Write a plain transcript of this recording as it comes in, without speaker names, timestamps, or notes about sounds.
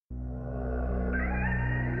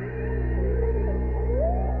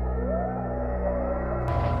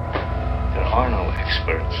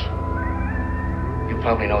experts. You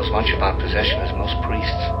probably know as much about possession as most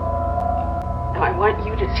priests. Now, I want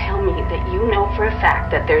you to tell me that you know for a fact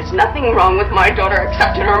that there's nothing wrong with my daughter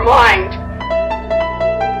except in her mind.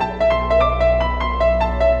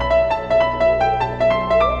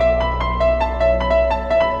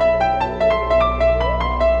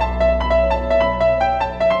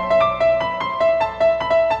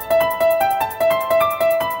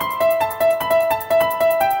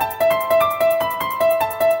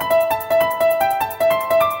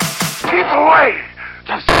 Keep away!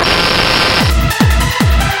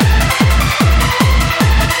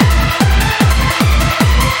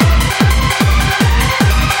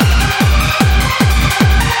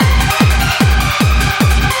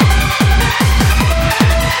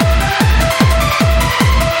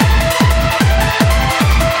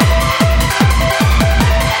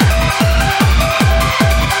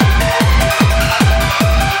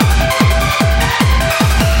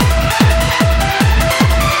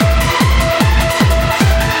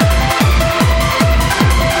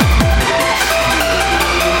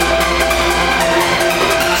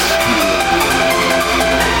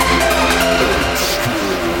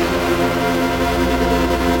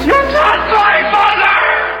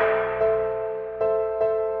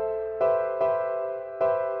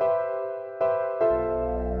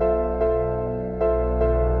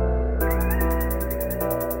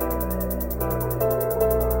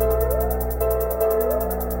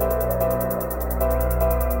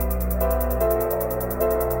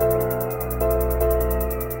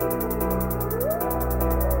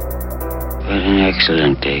 What an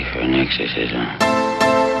excellent day for an exorcism.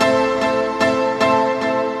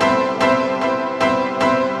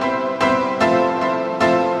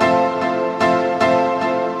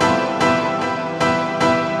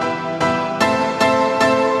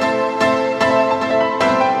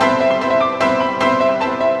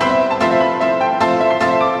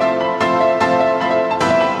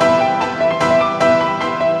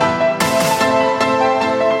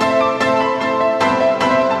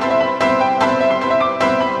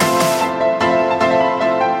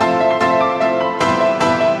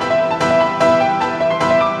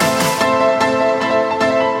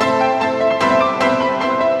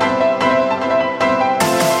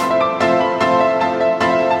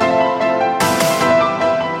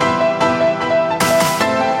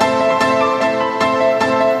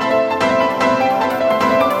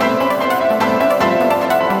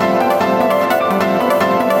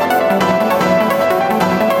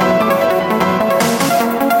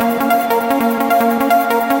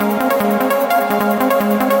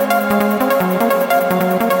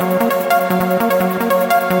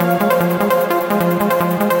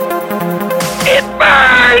 It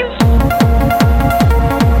burns!